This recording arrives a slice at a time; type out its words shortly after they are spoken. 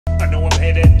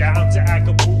headed down to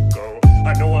Acapulco.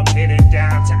 I know I'm headed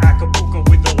down to Acapulco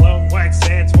with the lone white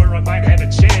sands where I might have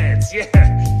a chance. Yeah,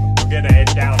 we're gonna head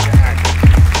down to Acapulco.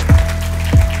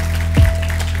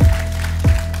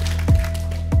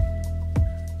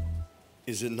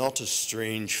 Is it not a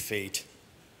strange fate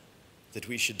that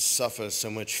we should suffer so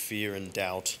much fear and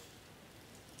doubt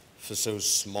for so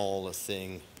small a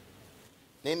thing?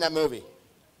 Name that movie.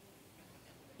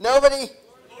 Nobody?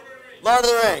 Lord of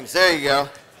the Rings. There you go.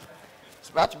 It's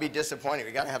about to be disappointing.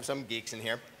 We got to have some geeks in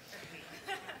here.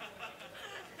 In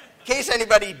case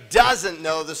anybody doesn't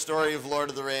know the story of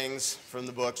Lord of the Rings from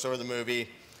the books or the movie,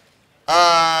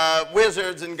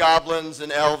 wizards and goblins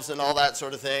and elves and all that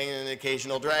sort of thing, and an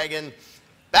occasional dragon.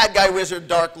 Bad guy wizard,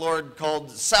 Dark Lord called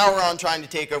Sauron, trying to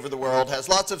take over the world, has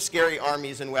lots of scary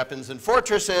armies and weapons and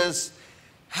fortresses.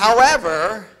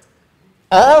 However,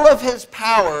 all of his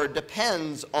power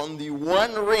depends on the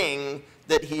one ring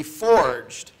that he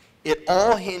forged. It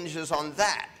all hinges on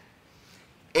that.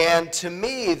 And to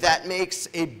me, that makes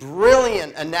a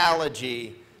brilliant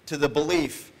analogy to the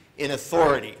belief in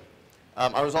authority.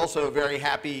 I was also very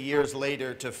happy years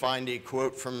later to find a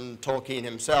quote from Tolkien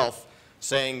himself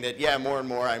saying that, yeah, more and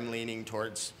more I'm leaning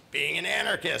towards being an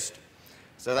anarchist.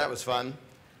 So that was fun.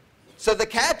 So the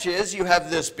catch is you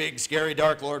have this big, scary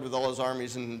Dark Lord with all his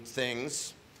armies and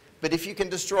things, but if you can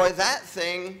destroy that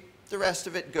thing, the rest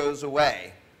of it goes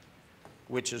away,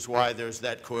 which is why there's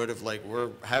that quote of like, we're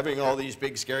having all these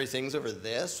big, scary things over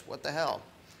this? What the hell?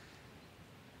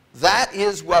 That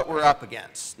is what we're up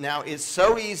against. Now, it's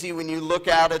so easy when you look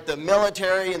out at the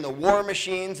military and the war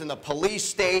machines and the police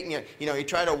state, and you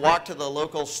try to walk to the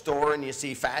local store and you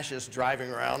see fascists driving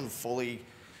around fully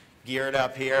geared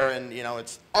up here, and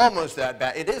it's almost that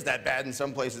bad. It is that bad in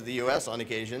some places of the U.S. on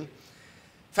occasion.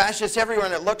 Fascists everywhere,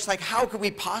 and it looks like, how could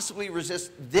we possibly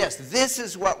resist this? This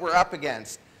is what we're up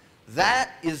against.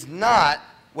 That is not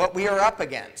what we are up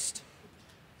against.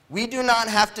 We do not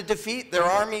have to defeat their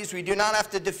armies. We do not have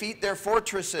to defeat their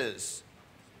fortresses.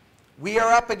 We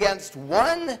are up against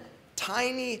one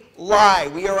tiny lie.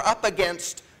 We are up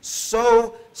against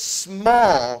so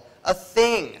small a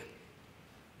thing.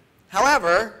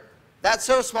 However, that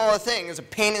so small a thing is a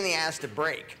pain in the ass to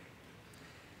break.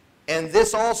 And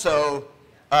this also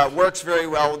works very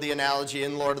well with the analogy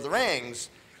in Lord of the Rings,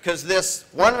 because this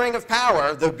one ring of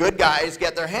power, the good guys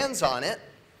get their hands on it,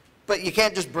 but you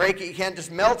can't just break it, you can't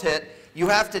just melt it. You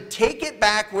have to take it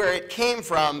back where it came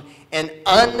from and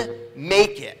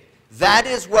unmake it. That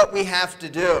is what we have to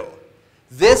do.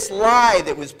 This lie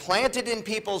that was planted in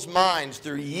people's minds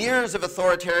through years of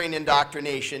authoritarian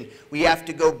indoctrination, we have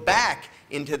to go back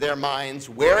into their minds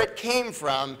where it came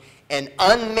from and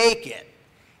unmake it.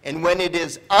 And when it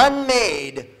is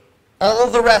unmade, all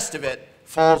the rest of it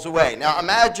falls away. Now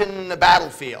imagine a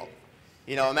battlefield.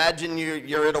 Imagine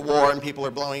you're at a war and people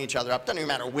are blowing each other up. Doesn't even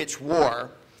matter which war.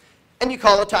 And you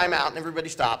call a timeout and everybody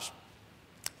stops.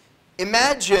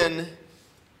 Imagine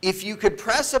if you could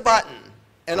press a button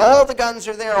and all the guns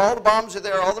are there, all the bombs are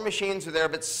there, all the machines are there,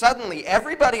 but suddenly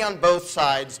everybody on both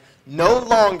sides no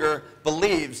longer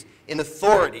believes in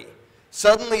authority.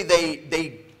 Suddenly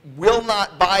they will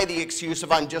not buy the excuse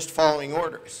of I'm just following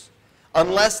orders.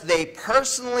 Unless they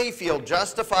personally feel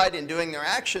justified in doing their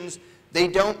actions, they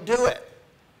don't do it.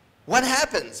 What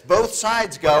happens? Both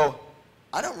sides go,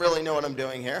 I don't really know what I'm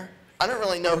doing here. I don't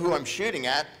really know who I'm shooting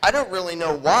at. I don't really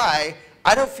know why.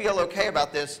 I don't feel okay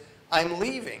about this. I'm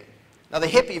leaving. Now the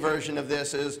hippie version of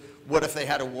this is, what if they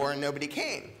had a war and nobody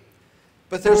came?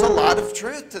 But there's a lot of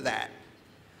truth to that.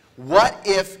 What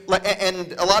if,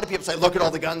 and a lot of people say, look at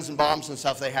all the guns and bombs and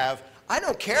stuff they have. I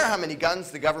don't care how many guns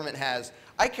the government has.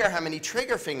 I care how many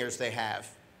trigger fingers they have.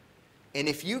 And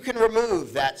if you can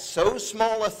remove that so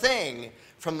small a thing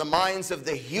from the minds of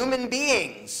the human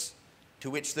beings to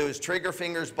which those trigger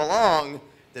fingers belong,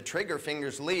 the trigger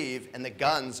fingers leave and the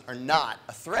guns are not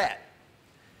a threat.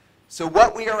 So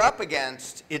what we are up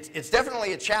against, it's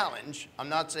definitely a challenge. I'm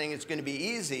not saying it's going to be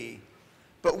easy,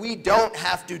 but we don't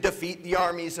have to defeat the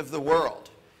armies of the world.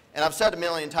 And I've said a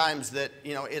million times that,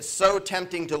 it's so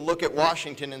tempting to look at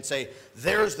Washington and say,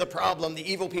 there's the problem,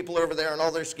 the evil people over there and all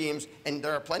their schemes, and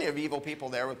there are plenty of evil people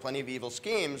there with plenty of evil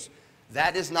schemes.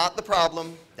 That is not the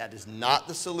problem. That is not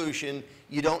the solution.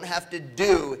 You don't have to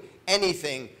do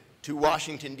anything to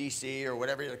Washington, D.C., or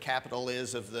whatever the capital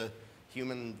is of the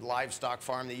human livestock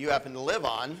farm that you happen to live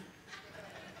on.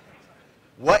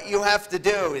 What you have to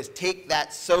do is take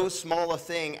that so small a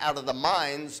thing out of the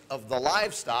minds of the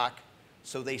livestock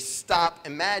so they stop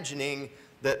imagining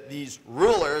that these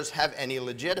rulers have any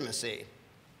legitimacy.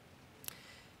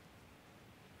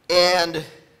 And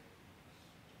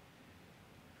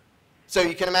So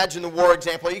you can imagine the war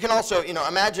example. You can also,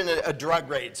 imagine a drug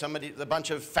raid. A bunch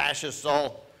of fascists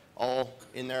all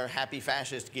in their happy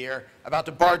fascist gear about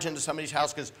to barge into somebody's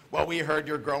house because, well, we heard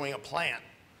you're growing a plant.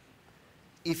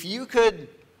 If you could,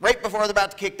 right before they're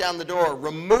about to kick down the door,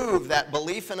 remove that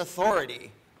belief in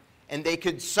authority, and they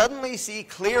could suddenly see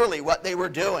clearly what they were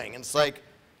doing. And it's like,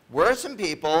 we're some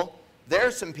people,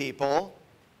 there's some people,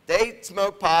 they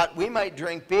smoke pot, we might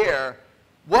drink beer.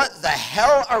 What the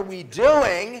hell are we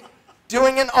doing?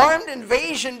 Doing an armed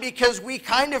invasion because we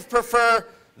kind of prefer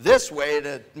this way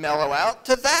to mellow out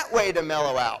to that way to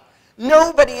mellow out.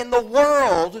 Nobody in the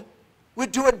world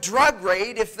would do a drug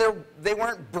raid if they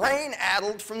weren't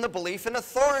brain-addled from the belief in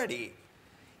authority.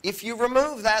 If you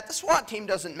remove that, the SWAT team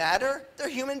doesn't matter. They're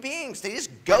human beings. They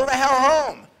just go the hell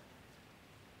home.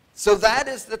 So that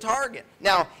is the target.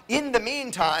 Now, in the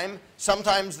meantime,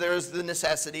 sometimes there's the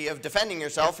necessity of defending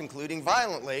yourself, including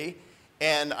violently,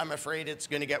 and I'm afraid it's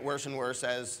going to get worse and worse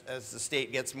as the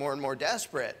state gets more and more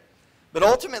desperate. But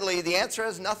ultimately, the answer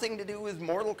has nothing to do with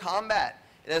mortal combat.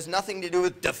 It has nothing to do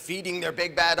with defeating their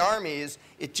big bad armies.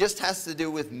 It just has to do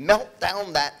with melt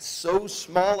down that so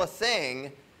small a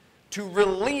thing to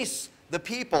release the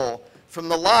people from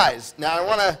the lies. Now, I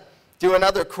want to do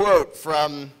another quote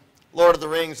from Lord of the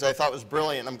Rings that I thought was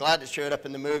brilliant. I'm glad it showed up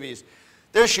in the movies.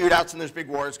 There's shootouts and there's big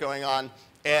wars going on,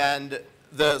 and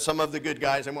some of the good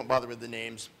guys, I won't bother with the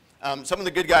names, some of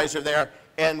the good guys are there,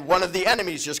 and one of the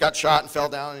enemies just got shot and fell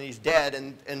down and he's dead,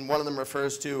 and one of them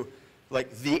refers to, like,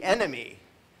 the enemy.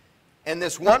 And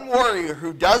this one warrior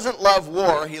who doesn't love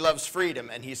war, he loves freedom,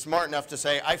 and he's smart enough to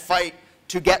say, I fight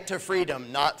to get to freedom,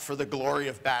 not for the glory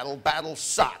of battle. Battle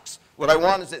sucks. What I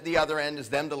want is at the other end is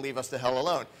them to leave us the hell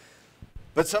alone.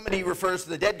 But somebody refers to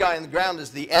the dead guy on the ground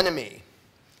as the enemy.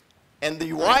 And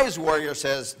the wise warrior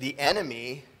says, the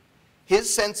enemy,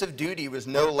 his sense of duty was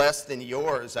no less than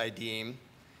yours, I deem.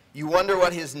 You wonder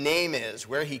what his name is,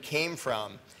 where he came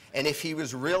from, and if he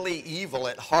was really evil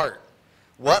at heart.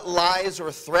 What lies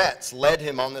or threats led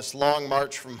him on this long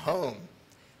march from home?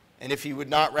 And if he would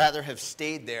not rather have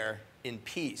stayed there in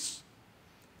peace.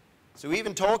 So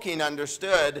even Tolkien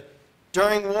understood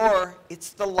during war, it's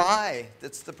the lie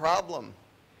that's the problem.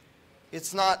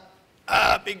 It's not,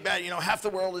 big bad, half the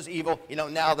world is evil.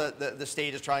 Now the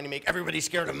state is trying to make everybody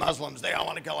scared of Muslims. They all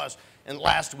want to kill us. And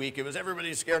last week it was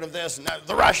everybody's scared of this, and now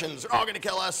the Russians are all going to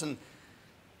kill us. And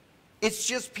it's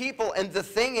just people. And the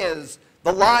thing is,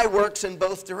 the lie works in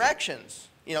both directions.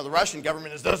 The Russian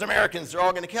government is, those Americans, they're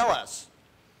all going to kill us.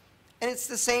 And it's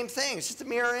the same thing. It's just a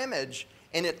mirror image.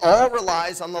 And it all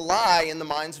relies on the lie in the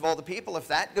minds of all the people. If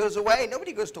that goes away,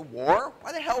 nobody goes to war.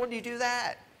 Why the hell would you do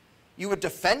that? You would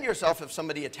defend yourself if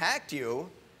somebody attacked you,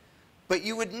 but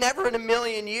you would never in a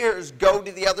million years go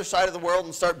to the other side of the world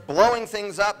and start blowing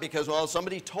things up because, well,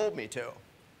 somebody told me to.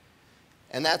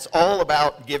 And that's all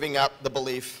about giving up the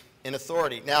belief in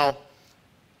authority. Now,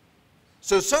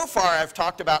 so far I've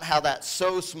talked about how that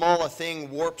so small a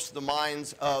thing warps the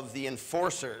minds of the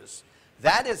enforcers.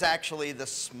 That is actually the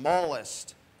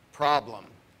smallest problem.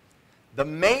 The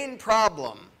main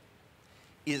problem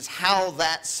is how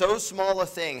that so small a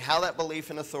thing, how that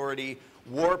belief in authority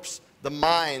warps the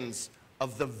minds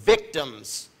of the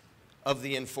victims of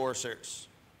the enforcers.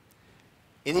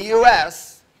 In the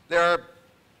US, there are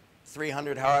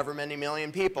 300 however many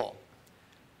million people.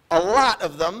 A lot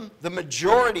of them, the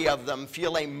majority of them,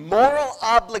 feel a moral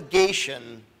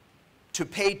obligation to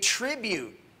pay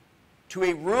tribute to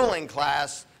a ruling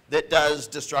class that does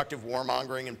destructive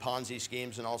warmongering and Ponzi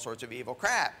schemes and all sorts of evil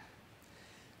crap.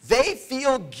 They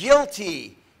feel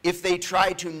guilty if they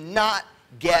try to not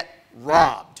get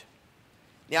robbed.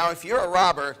 Now, if you're a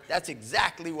robber, that's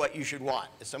exactly what you should want,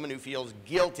 is someone who feels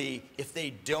guilty if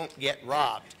they don't get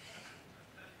robbed.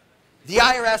 The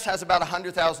IRS has about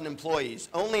 100,000 employees.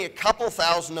 Only a couple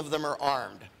thousand of them are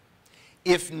armed.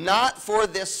 If not for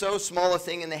this so small a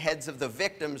thing in the heads of the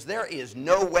victims, there is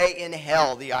no way in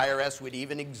hell the IRS would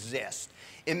even exist.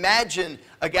 Imagine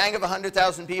a gang of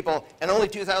 100,000 people and only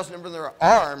 2,000 of them are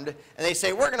armed, and they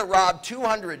say, we're going to rob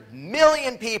 200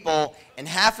 million people, and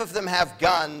half of them have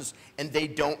guns, and they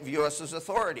don't view us as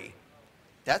authority.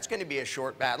 That's going to be a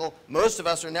short battle. Most of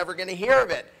us are never going to hear of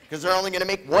it, because they're only going to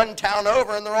make one town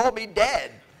over, and they'll all be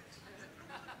dead.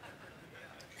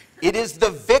 It is the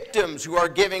victims who are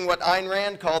giving what Ayn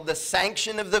Rand called the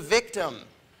sanction of the victim.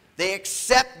 They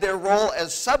accept their role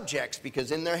as subjects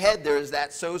because in their head there is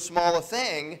that so small a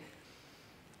thing,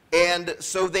 and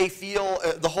so they feel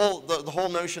the whole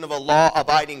notion of a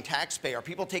law-abiding taxpayer.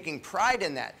 People taking pride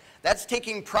in that. That's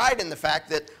taking pride in the fact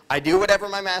that I do whatever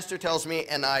my master tells me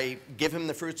and I give him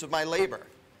the fruits of my labor.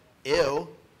 Ew.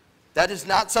 That is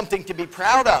not something to be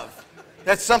proud of.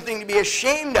 That's something to be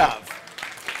ashamed of.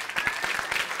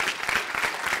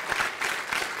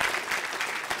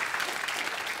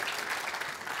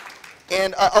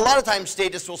 And a lot of times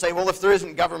statists will say, well, if there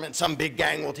isn't government, some big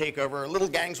gang will take over, or little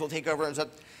gangs will take over,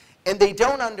 and they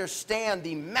don't understand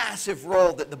the massive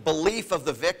role that the belief of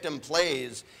the victim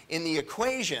plays in the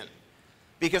equation.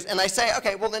 Because, and I say,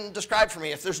 okay, well then describe for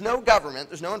me, if there's no government,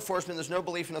 there's no enforcement, there's no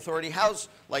belief in authority, how's,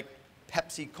 like,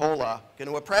 Pepsi Cola going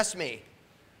to oppress me?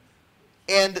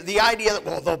 And the idea that,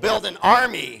 well, they'll build an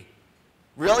army.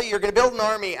 Really? You're going to build an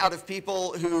army out of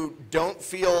people who don't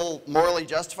feel morally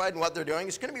justified in what they're doing?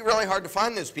 It's going to be really hard to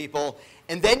find those people.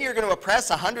 And then you're going to oppress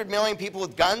 100 million people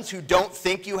with guns who don't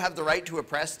think you have the right to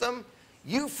oppress them?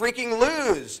 You freaking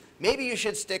lose. Maybe you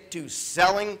should stick to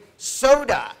selling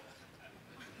soda.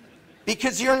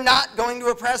 Because you're not going to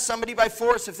oppress somebody by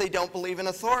force if they don't believe in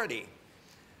authority.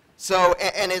 So,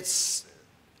 and it's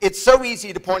so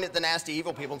easy to point at the nasty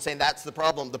evil people and say that's the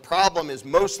problem. The problem is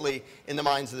mostly in the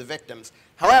minds of the victims.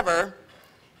 However,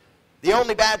 the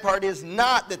only bad part is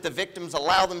not that the victims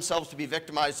allow themselves to be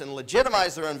victimized and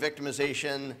legitimize their own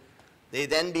victimization. They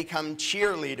then become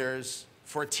cheerleaders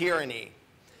for tyranny.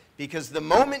 Because the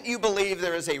moment you believe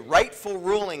there is a rightful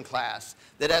ruling class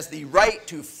that has the right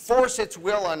to force its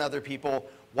will on other people,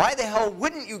 why the hell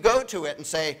wouldn't you go to it and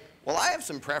say, well, I have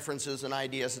some preferences and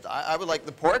ideas that I would like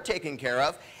the poor taken care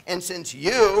of, and since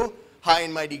you, high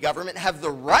and mighty government, have the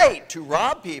right to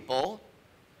rob people,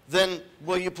 then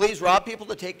will you please rob people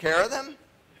to take care of them?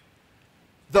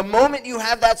 The moment you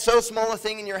have that so small a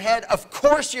thing in your head, of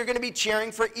course you're going to be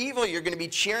cheering for evil. You're going to be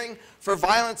cheering for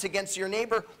violence against your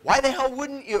neighbor. Why the hell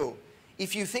wouldn't you?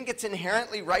 If you think it's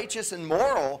inherently righteous and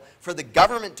moral for the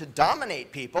government to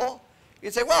dominate people,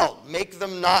 you'd say, well, make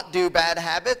them not do bad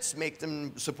habits, make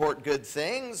them support good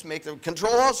things, make them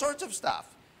control all sorts of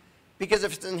stuff. Because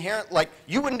if it's inherent, like,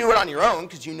 you wouldn't do it on your own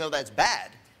because you know that's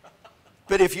bad.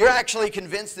 But if you're actually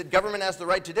convinced that government has the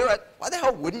right to do it, why the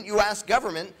hell wouldn't you ask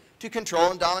government to control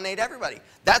and dominate everybody?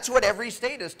 That's what every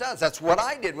statist does. That's what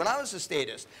I did when I was a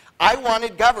statist. I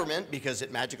wanted government, because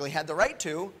it magically had the right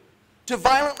to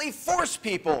violently force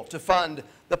people to fund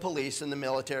the police and the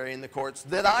military and the courts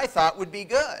that I thought would be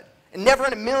good. And never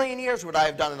in a million years would I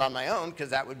have done it on my own, because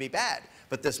that would be bad.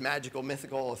 But this magical,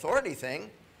 mythical authority thing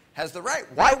has the right.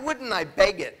 Why wouldn't I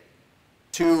beg it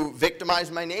to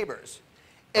victimize my neighbors?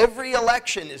 Every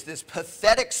election is this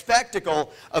pathetic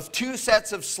spectacle of two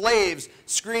sets of slaves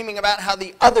screaming about how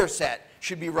the other set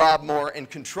should be robbed more and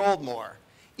controlled more.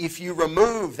 If you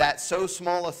remove that so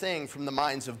small a thing from the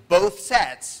minds of both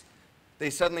sets, they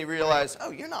suddenly realize,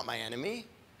 oh, you're not my enemy.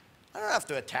 I don't have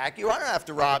to attack you. I don't have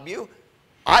to rob you.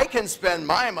 I can spend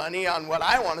my money on what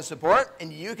I want to support,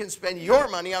 and you can spend your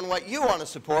money on what you want to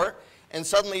support. And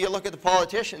suddenly you look at the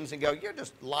politicians and go, you're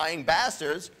just lying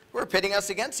bastards who are pitting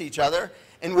us against each other.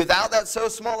 And without that so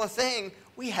small a thing,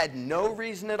 we had no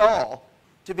reason at all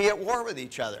to be at war with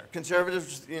each other.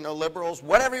 Conservatives, liberals,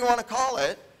 whatever you want to call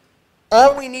it,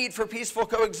 all we need for peaceful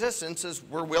coexistence is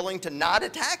we're willing to not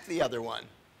attack the other one.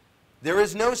 There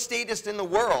is no statist in the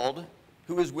world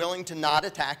who is willing to not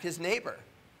attack his neighbor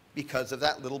because of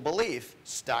that little belief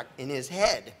stuck in his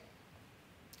head.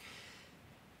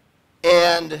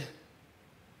 And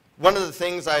one of the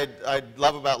things I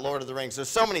love about Lord of the Rings, there's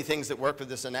so many things that work with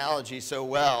this analogy so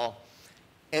well,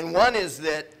 and one is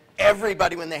that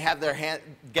everybody, when they have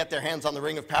get their hands on the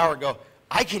Ring of Power, go,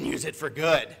 I can use it for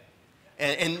good.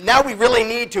 And now we really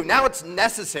need to. Now it's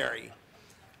necessary.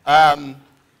 And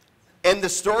the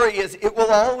story is, it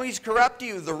will always corrupt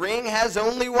you. The ring has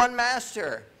only one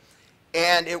master.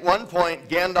 And at one point,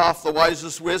 Gandalf, the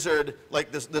wisest wizard,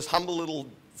 like this humble little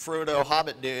Frodo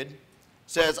hobbit dude,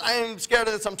 says, I'm scared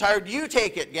of this, I'm tired, you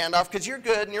take it, Gandalf, because you're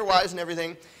good and you're wise and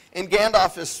everything. And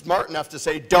Gandalf is smart enough to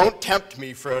say, don't tempt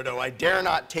me, Frodo, I dare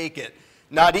not take it,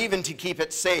 not even to keep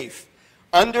it safe.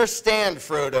 Understand,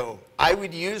 Frodo, I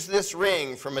would use this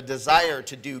ring from a desire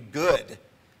to do good,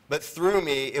 but through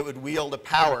me it would wield a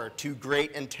power too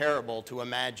great and terrible to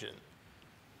imagine.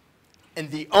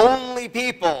 And the only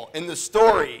people in the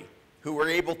story who were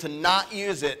able to not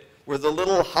use it were the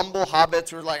little humble hobbits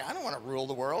who were like, I don't want to rule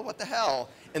the world, what the hell?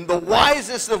 And the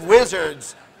wisest of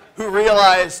wizards who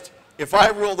realized, if I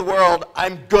rule the world,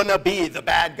 I'm gonna be the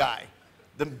bad guy.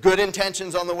 The good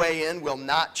intentions on the way in will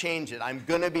not change it. I'm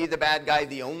gonna be the bad guy.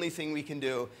 The only thing we can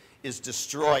do is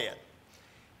destroy it.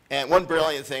 And one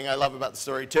brilliant thing I love about the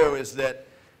story too is that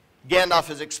Gandalf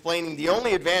is explaining the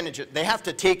only advantage, they have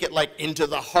to take it like into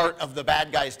the heart of the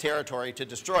bad guy's territory to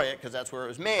destroy it, because that's where it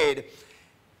was made.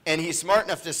 And he's smart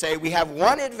enough to say, we have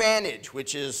one advantage,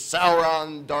 which is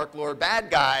Sauron, Dark Lord,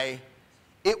 bad guy.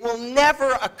 It will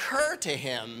never occur to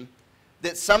him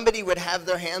that somebody would have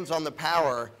their hands on the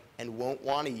power and won't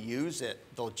want to use it.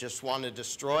 They'll just want to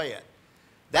destroy it.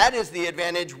 That is the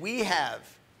advantage we have.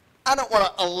 I don't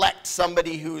want to elect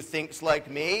somebody who thinks like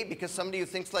me, because somebody who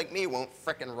thinks like me won't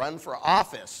frickin' run for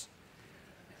office.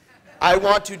 I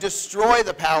want to destroy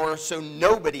the power so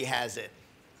nobody has it.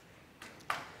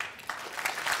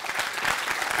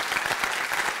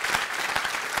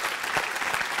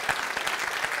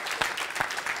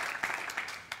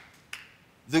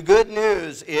 The good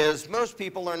news is most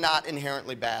people are not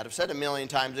inherently bad. I've said a million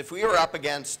times, if we were up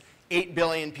against 8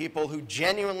 billion people who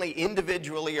genuinely,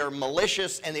 individually are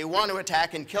malicious and they want to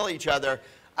attack and kill each other,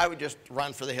 I would just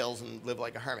run for the hills and live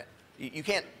like a hermit. You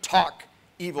can't talk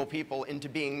evil people into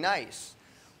being nice.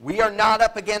 We are not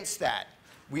up against that.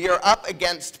 We are up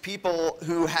against people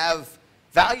who have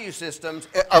value systems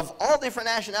of all different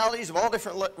nationalities, of all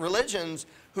different religions,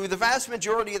 who the vast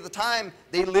majority of the time,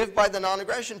 they live by the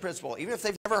non-aggression principle, even if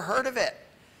they've never heard of it.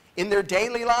 In their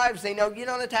daily lives, they know you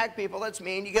don't attack people, that's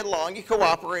mean, you get along, you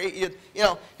cooperate. You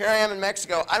know, here I am in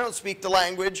Mexico, I don't speak the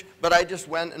language, but I just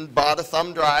went and bought a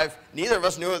thumb drive. Neither of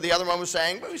us knew what the other one was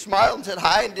saying, but we smiled and said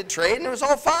hi and did trade, and it was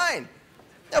all fine.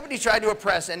 Nobody tried to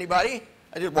oppress anybody.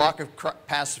 I did walk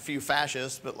past a few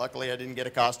fascists, but luckily I didn't get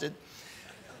accosted.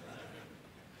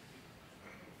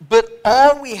 But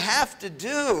all we have to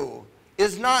do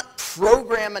is not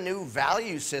program a new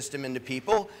value system into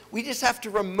people. We just have to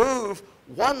remove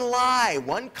one lie,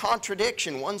 one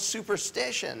contradiction, one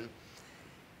superstition.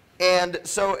 And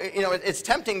so, you know, it's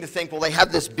tempting to think, well, they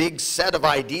have this big set of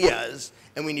ideas,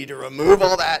 and we need to remove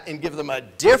all that and give them a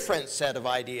different set of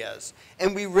ideas.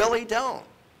 And we really don't.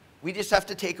 We just have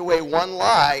to take away one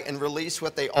lie and release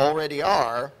what they already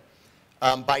are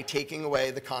by taking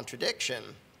away the contradiction.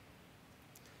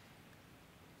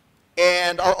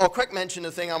 And I'll quick mention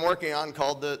a thing I'm working on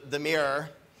called the mirror.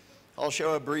 I'll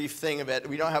show a brief thing of it.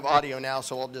 We don't have audio now,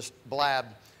 so I'll just blab.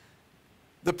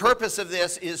 The purpose of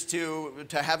this is to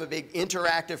have a big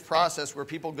interactive process where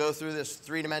people go through this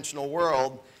three-dimensional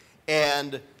world,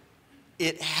 and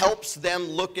it helps them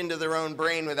look into their own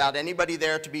brain without anybody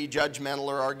there to be judgmental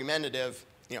or argumentative.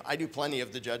 You know, I do plenty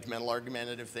of the judgmental,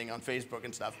 argumentative thing on Facebook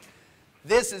and stuff.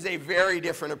 This is a very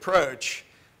different approach.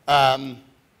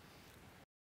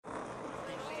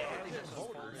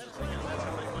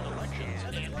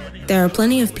 There are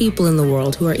plenty of people in the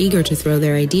world who are eager to throw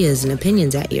their ideas and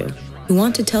opinions at you, who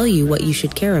want to tell you what you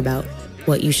should care about,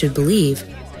 what you should believe,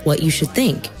 what you should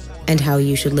think, and how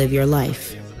you should live your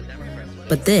life.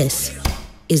 But this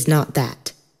is not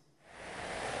that.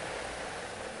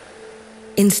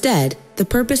 Instead, the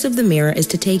purpose of the mirror is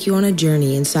to take you on a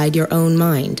journey inside your own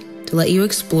mind, to let you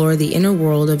explore the inner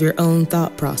world of your own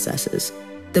thought processes.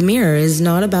 The mirror is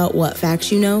not about what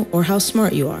facts you know or how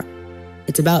smart you are.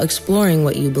 It's about exploring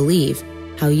what you believe,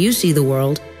 how you see the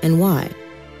world, and why.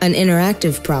 An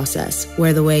interactive process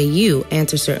where the way you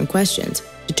answer certain questions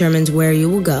determines where you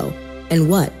will go and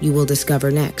what you will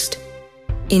discover next.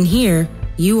 In here,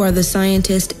 you are the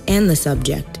scientist and the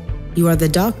subject. You are the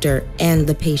doctor and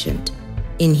the patient.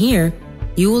 In here,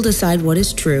 you will decide what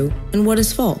is true and what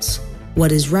is false,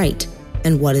 what is right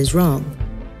and what is wrong.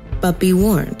 But be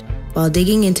warned, while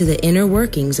digging into the inner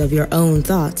workings of your own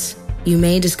thoughts, you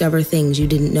may discover things you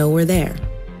didn't know were there,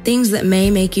 things that may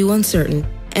make you uncertain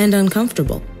and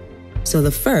uncomfortable. So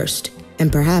the first,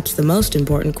 and perhaps the most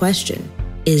important question,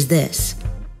 is this.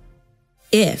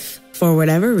 If, for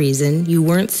whatever reason, you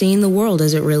weren't seeing the world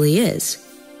as it really is,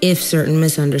 if certain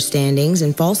misunderstandings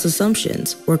and false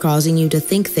assumptions were causing you to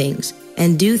think things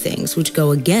and do things which go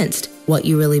against what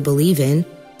you really believe in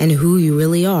and who you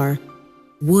really are,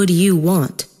 would you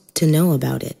want to know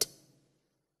about it?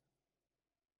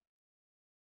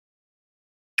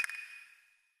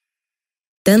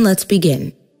 Then let's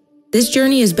begin. This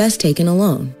journey is best taken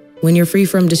alone, when you're free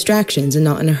from distractions and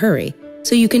not in a hurry,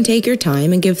 so you can take your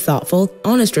time and give thoughtful,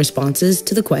 honest responses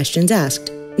to the questions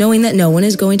asked, knowing that no one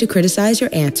is going to criticize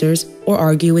your answers or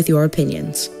argue with your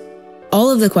opinions. All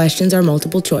of the questions are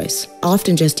multiple choice,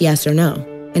 often just yes or no,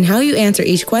 and how you answer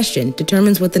each question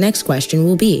determines what the next question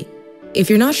will be.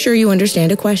 If you're not sure you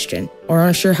understand a question or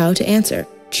aren't sure how to answer,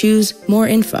 choose more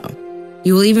info.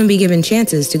 You will even be given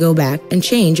chances to go back and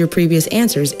change your previous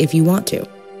answers if you want to.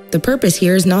 The purpose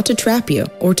here is not to trap you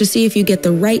or to see if you get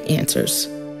the right answers.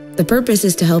 The purpose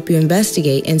is to help you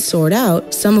investigate and sort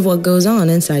out some of what goes on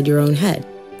inside your own head,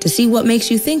 to see what makes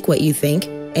you think what you think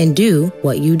and do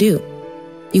what you do.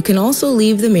 You can also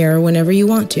leave the mirror whenever you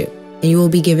want to, and you will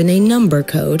be given a number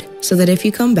code so that if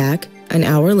you come back an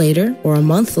hour later or a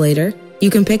month later,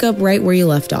 you can pick up right where you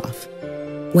left off.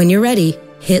 When you're ready,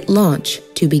 hit launch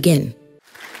to begin.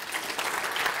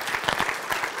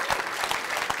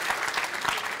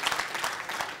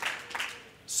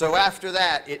 So after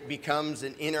that, it becomes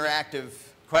an interactive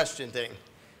question thing.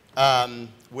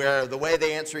 where the way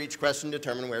they answer each question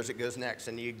determine where it goes next,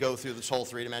 and you go through this whole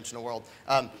three-dimensional world.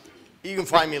 You can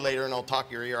find me later, and I'll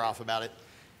talk your ear off about it.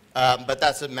 But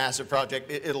that's a massive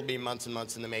project. It'll be months and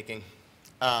months in the making.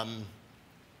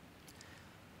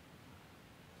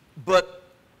 But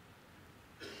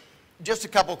just a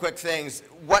couple quick things.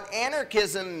 What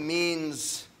anarchism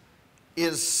means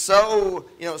is so,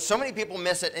 so many people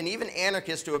miss it, and even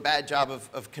anarchists do a bad job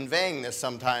of conveying this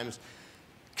sometimes.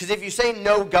 Because if you say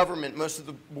no government, most of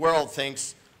the world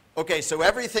thinks, okay, so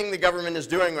everything the government is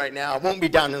doing right now won't be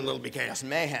done in a little bit of chaos and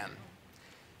mayhem.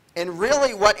 And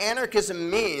really what anarchism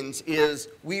means is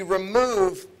we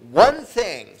remove one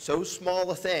thing, so small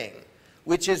a thing,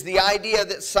 which is the idea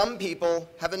that some people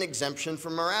have an exemption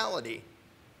from morality.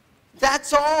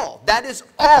 That's all. That is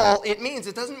all it means.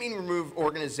 It doesn't mean remove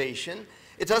organization.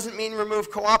 It doesn't mean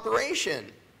remove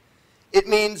cooperation. It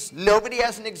means nobody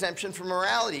has an exemption from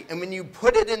morality. And when you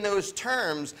put it in those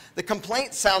terms, the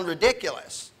complaints sound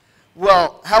ridiculous.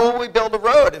 Well, how will we build a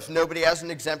road if nobody has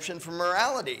an exemption from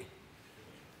morality?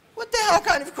 What the hell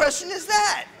kind of question is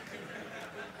that?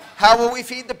 How will we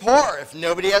feed the poor if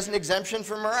nobody has an exemption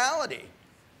from morality?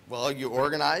 Well, you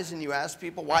organize and you ask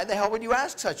people, why the hell would you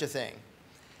ask such a thing?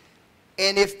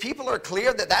 And if people are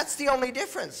clear that that's the only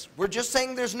difference, we're just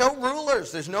saying there's no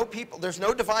rulers, there's no people, there's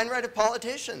no divine right of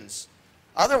politicians.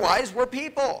 Otherwise, we're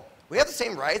people. We have the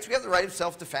same rights, we have the right of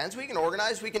self-defense, we can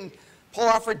organize, we can pull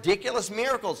off ridiculous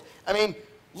miracles. I mean,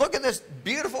 look at this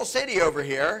beautiful city over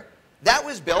here. That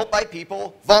was built by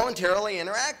people voluntarily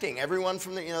interacting. Everyone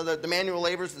from the manual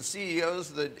laborers, the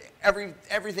CEOs,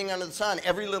 everything under the sun,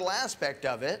 every little aspect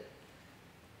of it.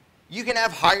 You can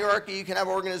have hierarchy, you can have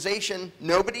organization.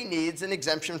 Nobody needs an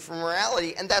exemption from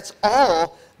morality, and that's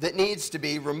all that needs to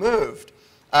be removed.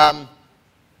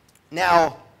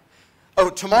 Now,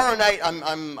 tomorrow night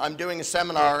I'm doing a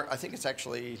seminar. I think it's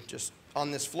actually just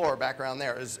on this floor back around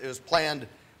there. It was planned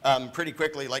pretty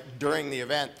quickly, like during the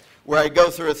event, where I go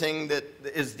through a thing that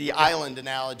is the island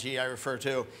analogy I refer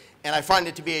to, and I find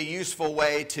it to be a useful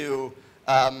way to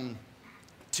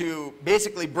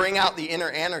basically bring out the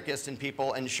inner anarchist in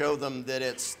people and show them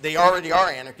that they already are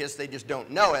anarchists, they just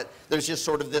don't know it. There's just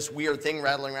sort of this weird thing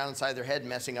rattling around inside their head,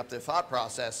 messing up their thought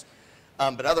process,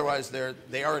 but otherwise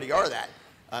they already are that.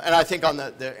 And I think on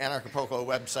the Anarchapulco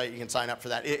website you can sign up for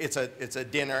that. It's a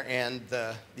dinner and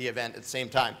the event at the same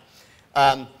time.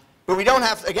 But we don't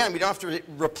have, again, we don't have to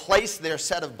replace their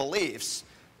set of beliefs.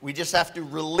 We just have to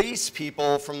release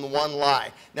people from the one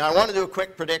lie. Now, I want to do a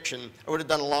quick prediction. I would have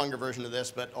done a longer version of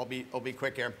this, but I'll be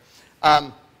quick here.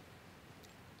 I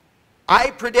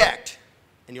predict,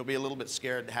 and you'll be a little bit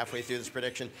scared halfway through this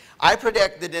prediction, I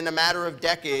predict that in a matter of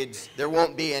decades, there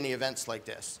won't be any events like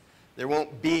this. There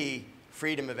won't be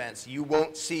freedom events. You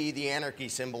won't see the anarchy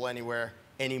symbol anywhere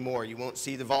anymore. You won't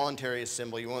see the voluntarist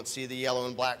symbol. You won't see the yellow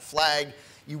and black flag.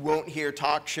 You won't hear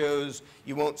talk shows.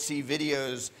 You won't see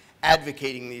videos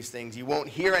advocating these things. You won't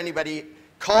hear anybody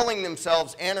calling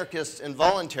themselves anarchists and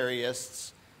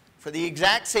voluntarists for the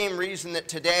exact same reason that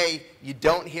today you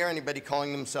don't hear anybody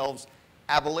calling themselves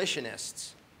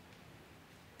abolitionists.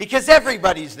 Because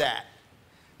everybody's that.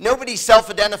 Nobody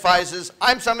self-identifies as,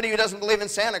 I'm somebody who doesn't believe in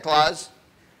Santa Claus.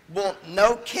 Well,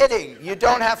 no kidding. You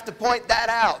don't have to point that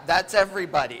out. That's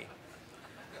everybody.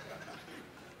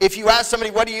 If you ask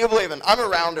somebody, what do you believe in? I'm a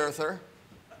round earther.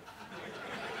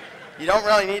 You don't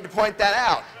really need to point that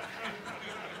out.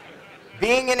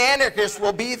 Being an anarchist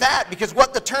will be that, because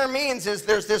what the term means is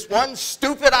there's this one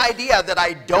stupid idea that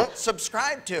I don't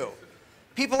subscribe to.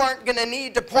 People aren't going to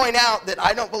need to point out that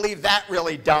I don't believe that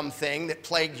really dumb thing that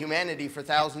plagued humanity for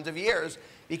thousands of years,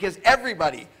 because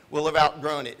everybody will have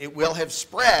outgrown it. It will have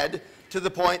spread to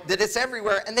the point that it's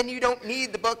everywhere, and then you don't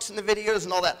need the books and the videos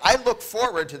and all that. I look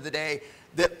forward to the day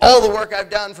that all the work I've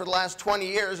done for the last 20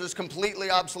 years is completely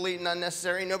obsolete and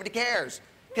unnecessary, and nobody cares,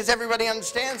 because everybody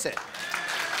understands it.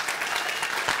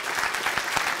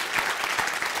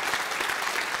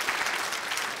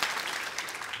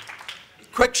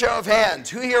 Quick show of hands.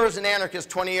 Who here was an anarchist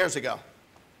 20 years ago?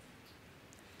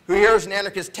 Who here was an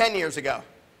anarchist 10 years ago?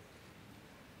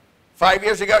 5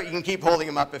 years ago? You can keep holding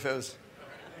them up if it was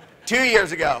 2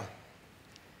 years ago.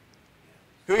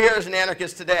 Who here is an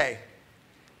anarchist today?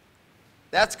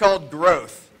 That's called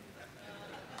growth.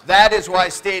 That is why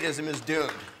statism is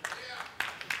doomed.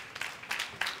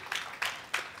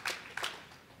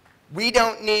 We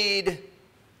don't need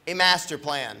a master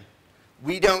plan.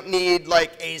 We don't need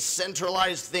like a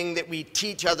centralized thing that we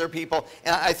teach other people.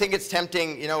 And I think it's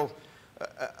tempting,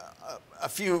 a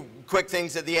few quick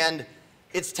things at the end.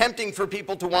 It's tempting for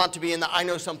people to want to be in the I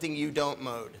know something you don't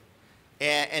mode.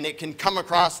 And it can come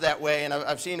across that way, and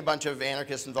I've seen a bunch of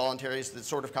anarchists and voluntarists that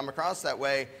sort of come across that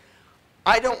way.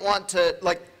 I don't want to,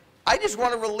 like, I just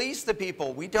want to release the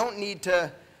people. We don't need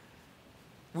to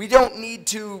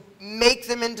make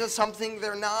them into something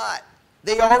they're not.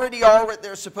 They already are what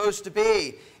they're supposed to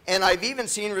be. And I've even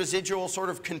seen residual sort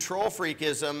of control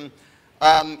freakism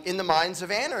in the minds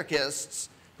of anarchists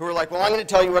who are like, well, I'm going to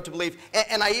tell you what to believe.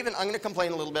 And I'm going to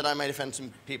complain a little bit. I might offend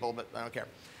some people, but I don't care.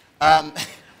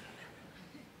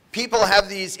 People have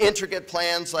these intricate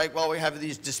plans like, well, we have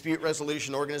these dispute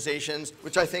resolution organizations,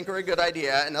 which I think are a good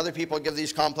idea, and other people give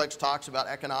these complex talks about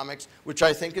economics, which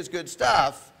I think is good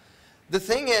stuff. The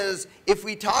thing is, if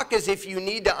we talk as if you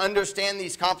need to understand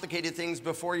these complicated things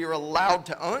before you're allowed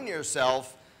to own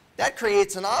yourself, that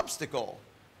creates an obstacle.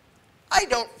 I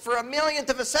don't, for a millionth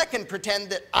of a second, pretend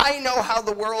that I know how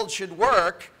the world should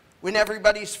work when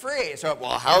everybody's free. So,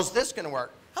 well, how's this going to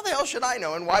work? How the hell should I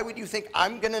know, and why would you think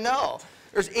I'm going to know?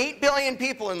 There's 8 billion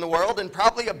people in the world, and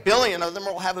probably 1 billion of them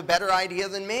will have a better idea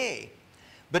than me.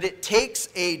 But it takes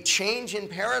a change in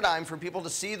paradigm for people to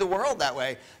see the world that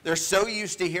way. They're so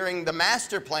used to hearing the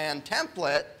master plan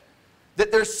template that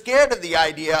they're scared of the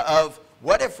idea of,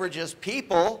 what if we're just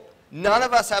people? None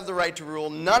of us have the right to rule.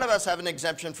 None of us have an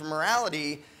exemption from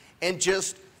morality. And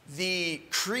just the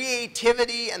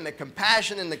creativity and the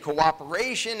compassion and the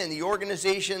cooperation and the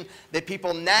organization that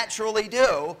people naturally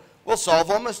do will solve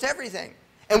almost everything.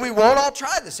 And we won't all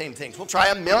try the same things. We'll try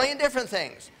 1 million different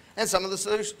things. And some of the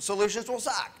solutions will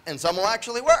suck. And some will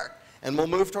actually work. And we'll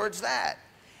move towards that.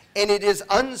 And it is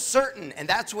uncertain. And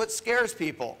that's what scares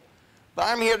people. But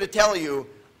I'm here to tell you,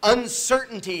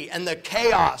 uncertainty and the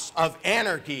chaos of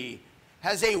anarchy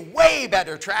has a way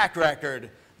better track record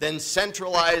than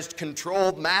centralized,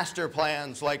 controlled master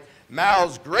plans like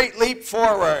Mao's Great Leap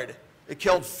Forward. It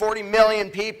killed 40 million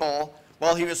people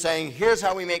while he was saying, here's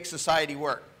how we make society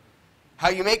work. How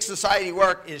you make society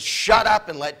work is shut up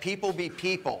and let people be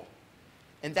people.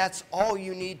 And that's all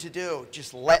you need to do.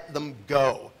 Just let them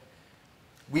go.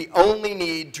 We only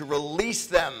need to release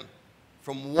them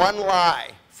from one lie,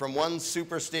 from one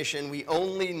superstition. We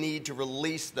only need to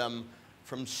release them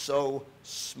from so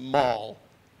small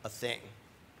a thing.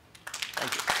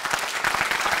 Thank you.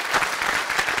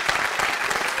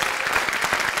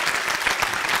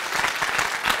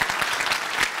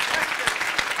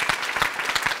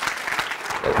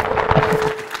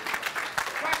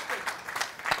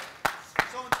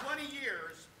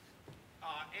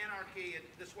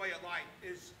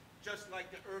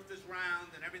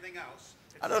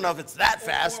 I don't know if it's that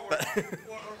fast, but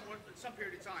or some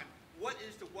period of time. What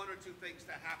is the 1 or 2 things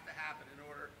that have to happen in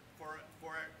order for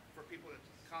people to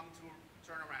come to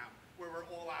turn around, where we're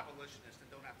all abolitionists and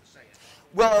don't have to say it?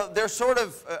 Well, there's sort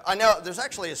of, I know there's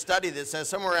actually a study that says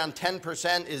somewhere around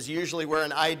 10% is usually where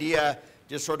an idea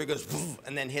just sort of goes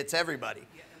and then hits everybody.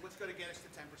 Yeah, and what's going to get us to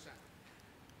 10%?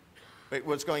 Wait,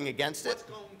 what's going against it? What's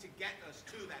going to get us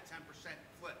to that 10%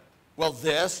 flip? Well,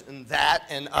 this and that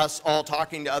and us all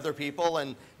talking to other people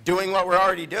and doing what we're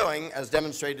already doing, as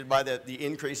demonstrated by the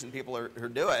increase in people who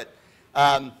do it.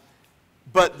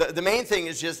 But the main thing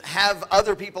is just have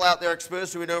other people out there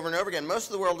exposed to it over and over again. Most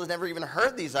of the world has never even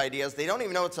heard these ideas. They don't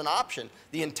even know it's an option.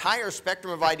 The entire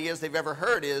spectrum of ideas they've ever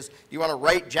heard is, do you want a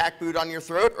right jackboot on your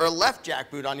throat or a left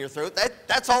jackboot on your throat?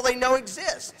 That's all they know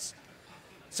exists.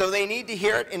 So they need to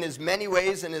hear it in as many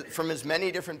ways and from as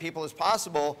many different people as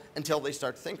possible until they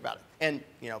start to think about it. And,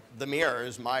 you know, the mirror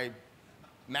is my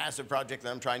massive project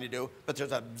that I'm trying to do, but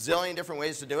there's a zillion different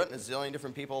ways to do it and a zillion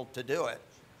different people to do it.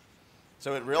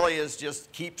 So it really is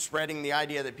just keep spreading the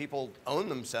idea that people own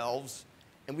themselves,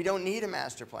 and we don't need a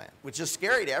master plan, which is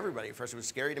scary to everybody. First, it was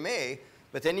scary to me,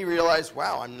 but then you realize,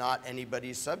 wow, I'm not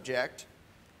anybody's subject.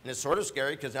 And it's sort of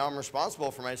scary because now I'm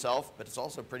responsible for myself, but it's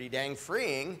also pretty dang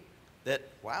freeing that,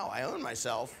 wow, I own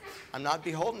myself. I'm not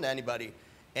beholden to anybody.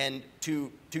 And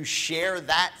to share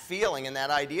that feeling and that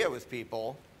idea with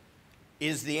people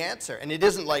is the answer. And it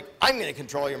isn't like, I'm going to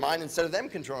control your mind instead of them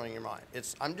controlling your mind.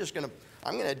 It's, I'm going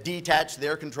to detach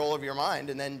their control of your mind,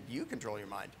 and then you control your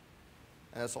mind.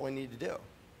 And that's all we need to do.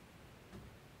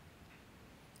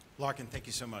 Larken, thank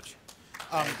you so much.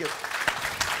 Thank you.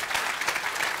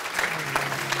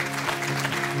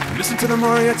 Listen to the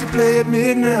mariachi play at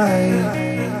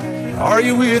midnight. Are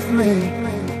you with me?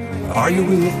 Are you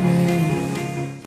with me?